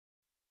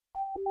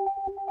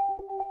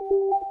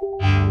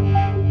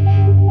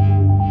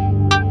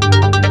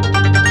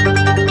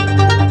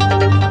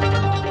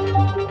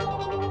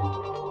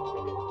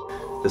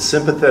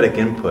sympathetic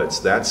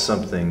inputs, that's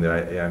something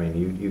that I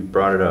mean, you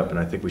brought it up, and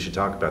I think we should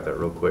talk about that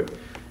real quick.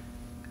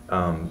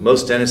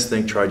 Most dentists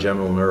think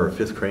trigeminal nerve,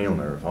 fifth cranial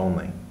nerve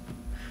only.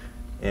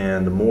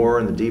 And the more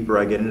and the deeper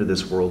I get into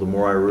this world, the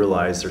more I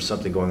realize there's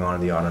something going on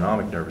in the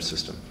autonomic nervous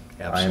system.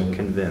 Absolutely. I am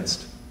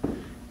convinced,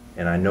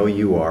 and I know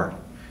you are.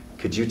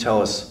 Could you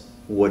tell us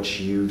what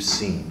you've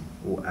seen?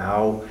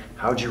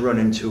 How'd you run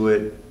into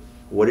it?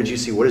 What did you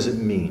see? What does it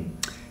mean?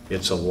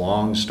 It's a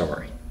long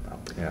story.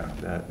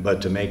 Yeah.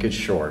 But to make it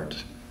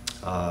short,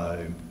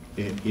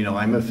 you know,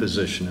 I'm a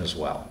physician as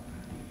well.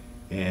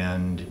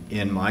 And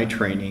in my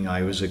training,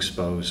 I was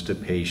exposed to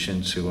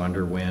patients who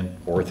underwent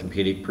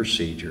orthopedic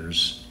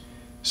procedures,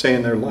 say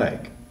in their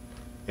leg,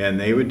 and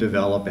they would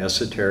develop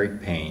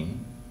esoteric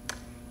pain.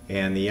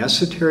 And the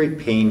esoteric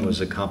pain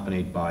was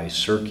accompanied by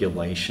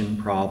circulation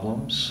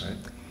problems. Right.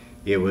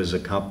 It was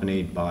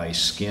accompanied by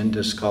skin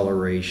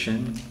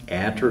discoloration,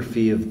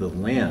 atrophy of the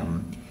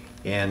limb,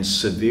 and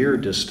severe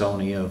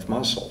dystonia of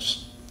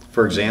muscles.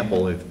 For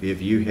example,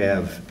 if you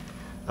have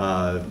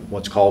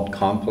what's called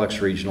complex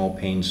regional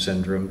pain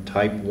syndrome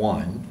type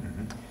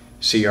 1,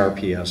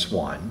 CRPS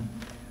 1,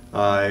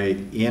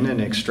 in an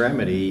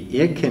extremity,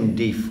 it can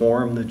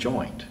deform the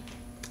joint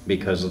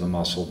because of the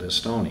muscle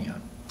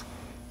dystonia.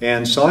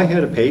 And so I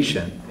had a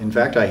patient, in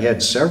fact I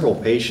had several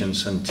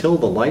patients until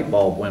the light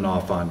bulb went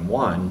off on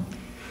one,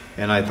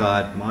 and I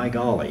thought, my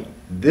golly,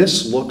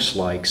 this looks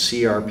like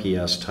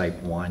CRPS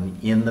type 1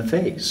 in the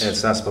face. And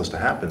it's not supposed to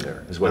happen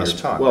there, is what you're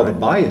taught. Well, right? the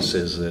bias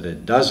is that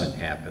it doesn't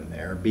happen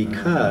there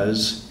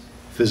because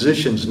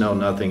physicians know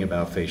nothing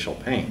about facial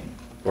pain,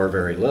 or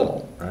very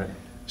little. Right.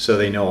 So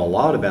they know a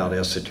lot about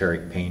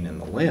esoteric pain in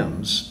the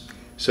limbs.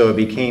 So it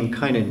became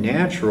kind of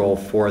natural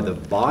for the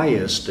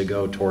bias to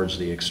go towards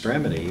the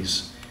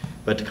extremities,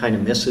 but to kind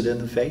of miss it in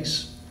the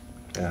face.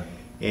 Yeah.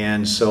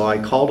 And so I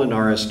called an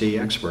RSD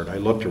expert. I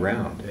looked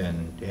around.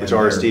 Which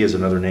RSD is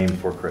another name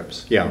for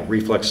CRIPS. Yeah,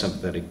 reflex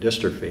sympathetic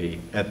dystrophy.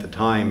 At the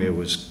time it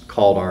was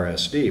called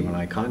RSD when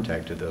I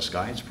contacted this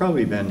guy. It's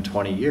probably been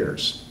 20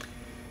 years.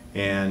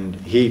 And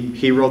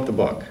he wrote the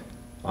book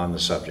on the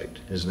subject.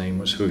 His name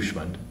was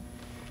Hushman.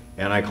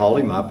 And I called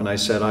him up and I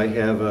said, I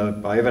have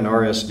an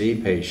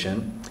RSD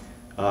patient,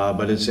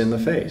 but it's in the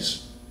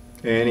face.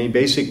 And he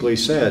basically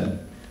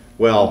said,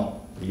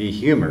 well, he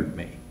humored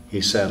me. He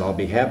said, I'll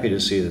be happy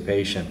to see the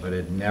patient, but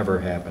it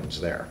never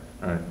happens there.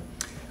 All right.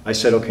 I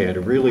said, okay,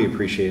 I'd really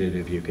appreciate it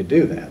if you could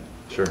do that.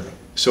 Sure.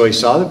 So he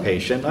saw the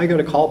patient. I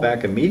got a call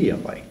back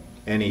immediately.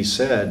 And he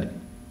said,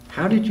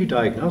 how did you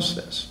diagnose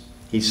this?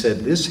 He said,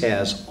 this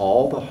has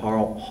all the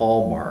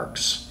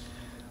hallmarks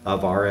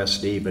of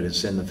RSD, but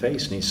it's in the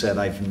face. And he said,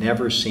 I've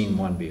never seen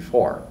one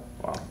before.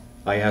 Wow.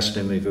 I asked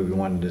him if he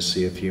wanted to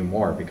see a few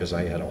more because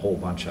I had a whole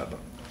bunch of them.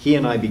 He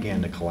and I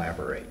began to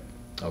collaborate,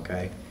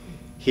 okay?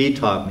 He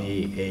taught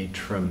me a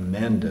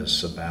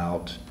tremendous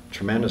amount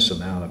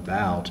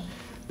about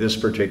this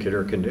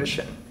particular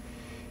condition.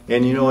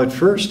 And you know, at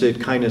first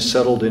it kind of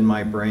settled in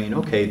my brain,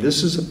 okay,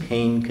 this is a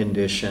pain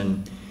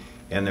condition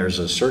and there's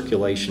a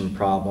circulation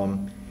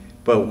problem,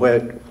 but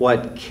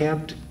what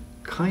kept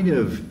kind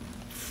of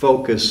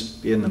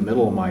focused in the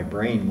middle of my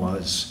brain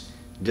was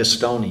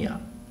dystonia.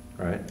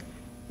 Right.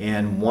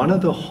 And one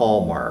of the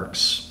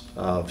hallmarks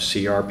of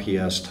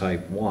CRPS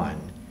type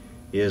 1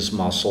 is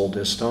muscle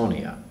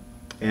dystonia.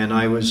 And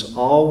I was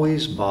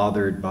always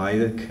bothered by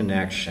the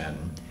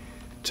connection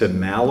to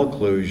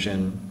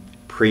malocclusion,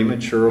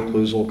 premature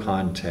occlusal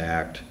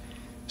contact,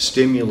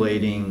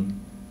 stimulating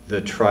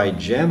the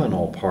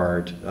trigeminal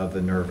part of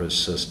the nervous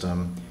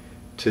system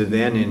to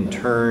then in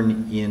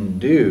turn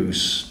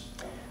induce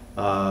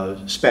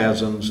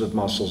spasms of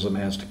muscles of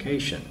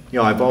mastication. You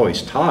know, I've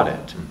always taught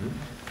it,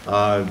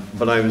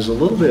 but I was a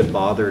little bit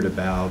bothered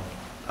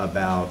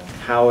about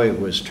how it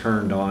was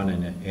turned on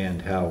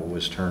and how it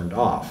was turned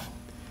off.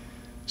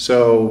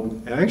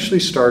 So I actually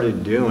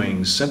started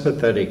doing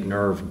sympathetic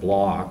nerve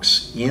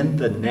blocks in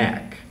the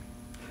neck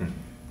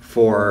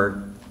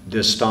for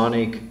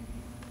dystonic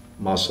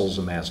muscles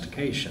of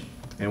mastication.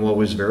 And what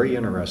was very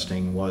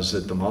interesting was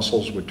that the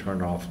muscles would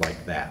turn off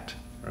like that.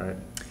 Right.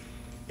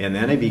 And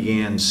then I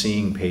began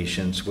seeing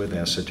patients with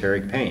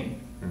esoteric pain.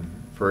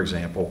 For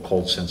example,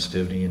 cold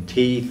sensitivity in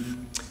teeth,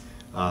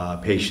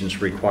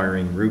 patients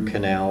requiring root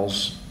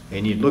canals.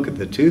 And you'd look at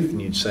the tooth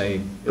and you'd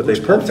say, but they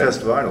pulp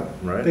test vital,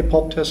 right? They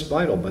pulp test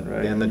vital, but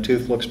right. And the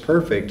tooth looks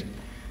perfect,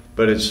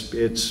 but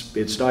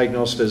it's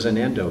diagnosed as an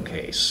endo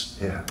case.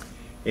 Yeah.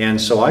 And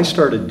so I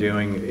started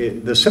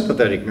doing the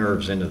sympathetic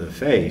nerves into the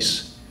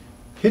face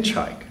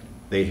hitchhike.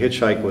 They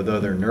hitchhike with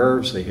other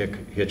nerves, they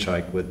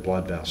hitchhike with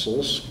blood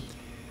vessels.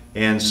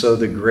 And so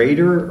the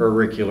greater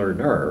auricular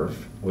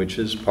nerve, which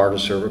is part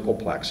of cervical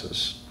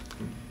plexus,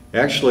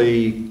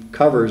 actually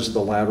covers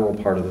the lateral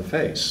part of the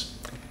face.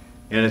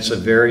 And it's a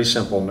very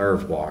simple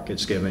nerve block.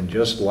 It's given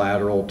just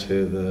lateral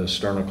to the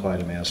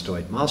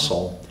sternocleidomastoid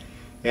muscle.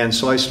 And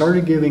so I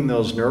started giving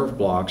those nerve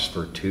blocks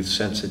for tooth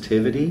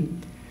sensitivity.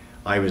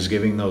 I was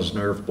giving those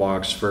nerve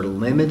blocks for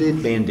limited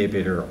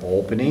mandibular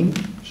opening.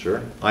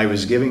 Sure. I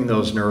was giving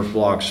those nerve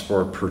blocks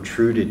for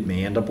protruded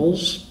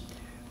mandibles.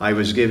 I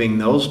was giving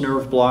those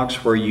nerve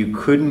blocks where you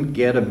couldn't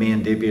get a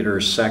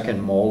mandibular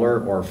second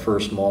molar or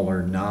first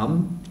molar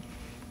numb.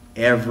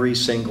 Every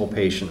single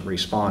patient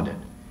responded.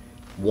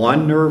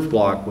 One nerve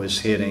block was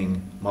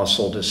hitting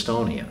muscle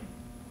dystonia.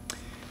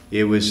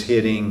 It was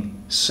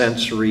hitting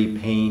sensory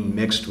pain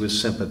mixed with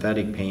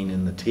sympathetic pain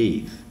in the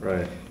teeth.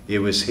 Right. It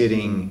was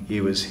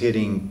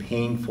hitting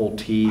painful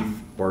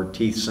teeth or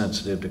teeth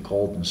sensitive to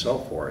cold and so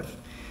forth.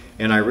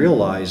 And I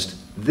realized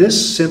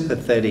this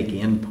sympathetic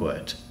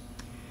input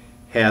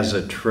has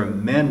a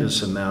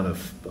tremendous amount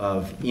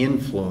of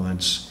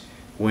influence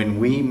when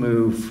we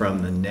move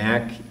from the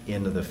neck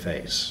into the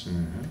face.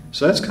 Mm-hmm.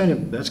 So that's kind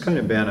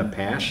of been a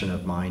passion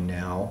of mine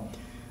now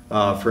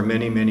for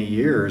many, many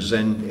years.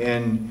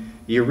 And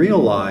you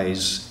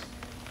realize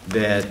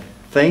that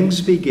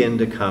things begin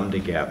to come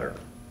together.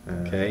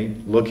 Okay,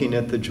 looking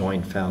at the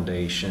joint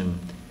foundation,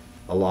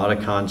 a lot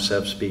of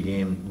concepts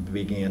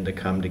began to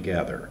come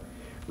together.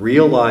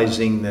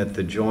 Realizing that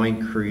the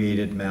joint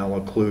created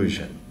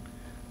malocclusion,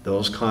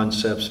 those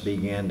concepts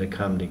began to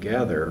come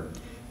together.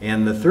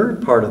 And the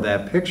third part of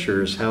that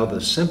picture is how the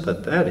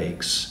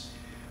sympathetics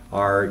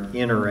are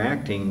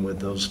interacting with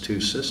those two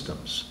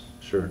systems.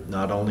 Sure.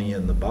 Not only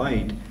in the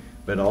bite,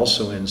 but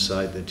also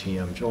inside the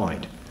TM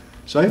joint.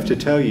 So I have to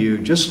tell you,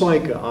 just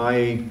like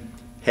I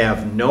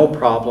have no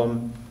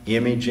problem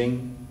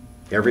imaging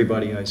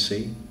everybody I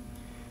see,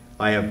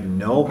 I have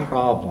no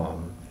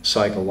problem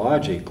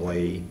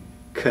psychologically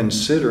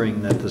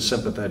considering that the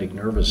sympathetic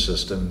nervous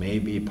system may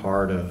be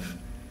part of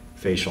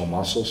facial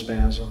muscle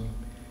spasm,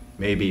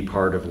 may be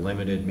part of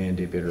limited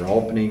mandibular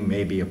opening,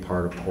 may be a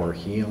part of poor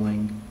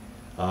healing,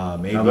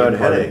 maybe a part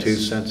headaches? of tooth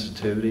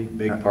sensitivity,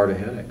 big part of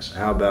headaches.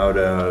 How about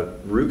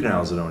root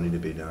canals that don't need to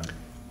be done?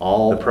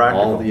 All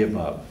the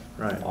above.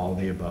 Right. All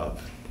the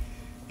above.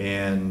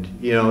 And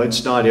you know,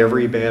 it's not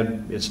every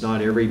bad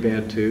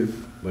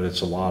tooth, but it's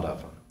a lot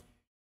of them.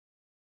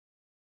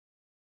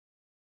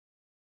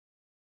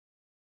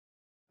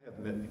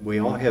 We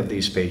all have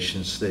these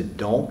patients that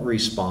don't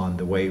respond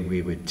the way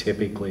we would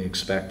typically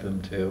expect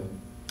them to.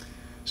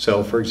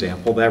 So for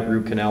example, that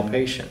root canal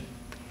patient.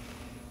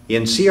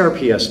 In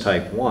CRPS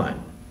type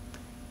 1,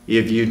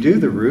 if you do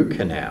the root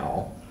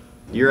canal,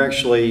 you're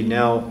actually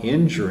now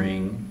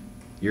injuring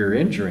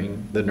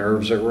the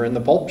nerves that were in the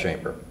pulp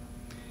chamber.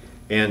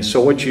 And so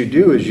what you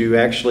do is you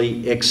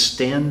actually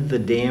extend the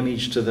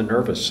damage to the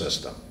nervous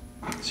system.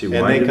 So you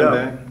wind it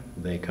up.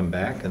 They come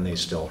back and they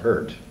still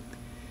hurt.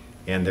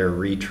 And they're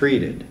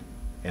retreated.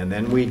 And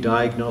then we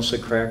diagnose a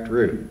cracked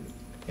root.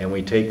 And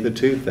we take the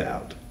tooth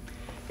out.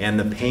 And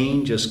the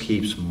pain just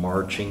keeps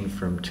marching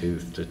from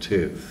tooth to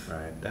tooth.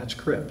 Right. That's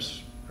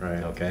crypts.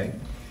 Right. Okay?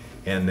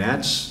 And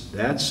that's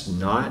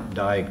not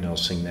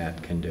diagnosing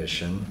that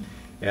condition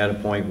at a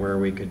point where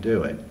we could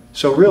do it.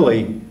 So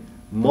really,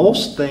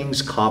 most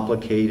things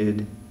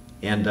complicated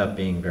end up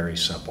being very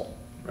simple.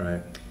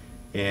 Right.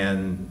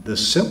 And the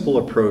simple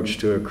approach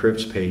to a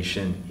crypts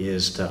patient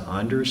is to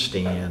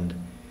understand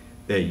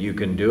that you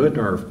can do a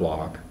nerve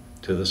block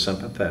to the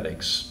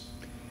sympathetics,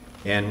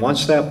 and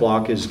once that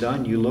block is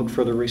done, you look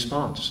for the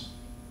response.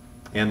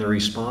 And the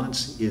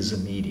response is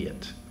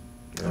immediate.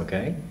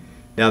 Okay?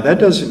 Now that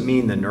doesn't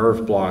mean the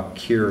nerve block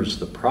cures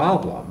the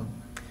problem.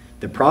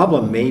 The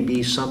problem may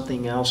be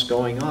something else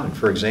going on.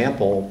 For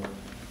example,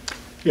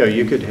 you know,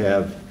 you could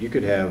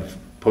have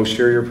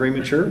posterior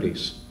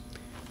prematurities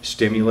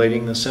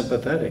stimulating the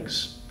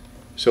sympathetics.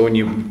 So when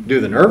you do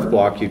the nerve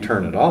block, you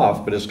turn it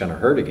off, but it's going to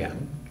hurt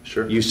again.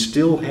 Sure. You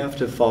still have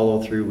to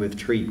follow through with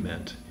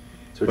treatment.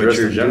 So address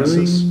the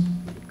genesis.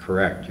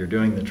 Correct. You're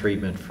doing the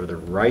treatment for the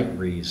right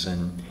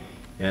reason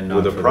and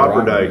not with for a proper the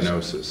wrong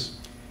diagnosis. reason.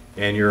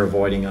 And you're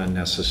avoiding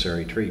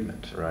unnecessary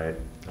treatment. Right.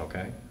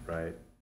 Okay? Right.